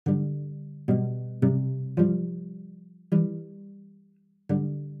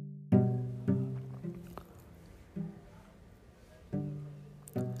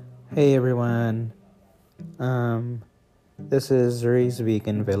Hey everyone, this is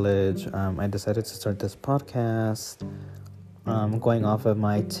ZurisVeganVillage. I decided to start this podcast going off of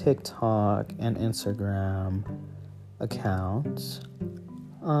my TikTok and Instagram accounts.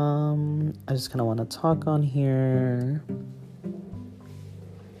 I just kind of want to talk on here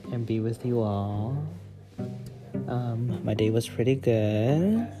and be with you all. My day was pretty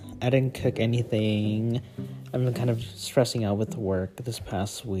good. I didn't cook anything. I've been kind of stressing out with work this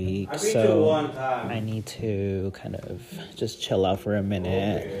past week, so I need to kind of just chill out for a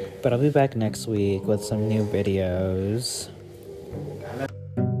minute. But I'll be back next week with some new videos.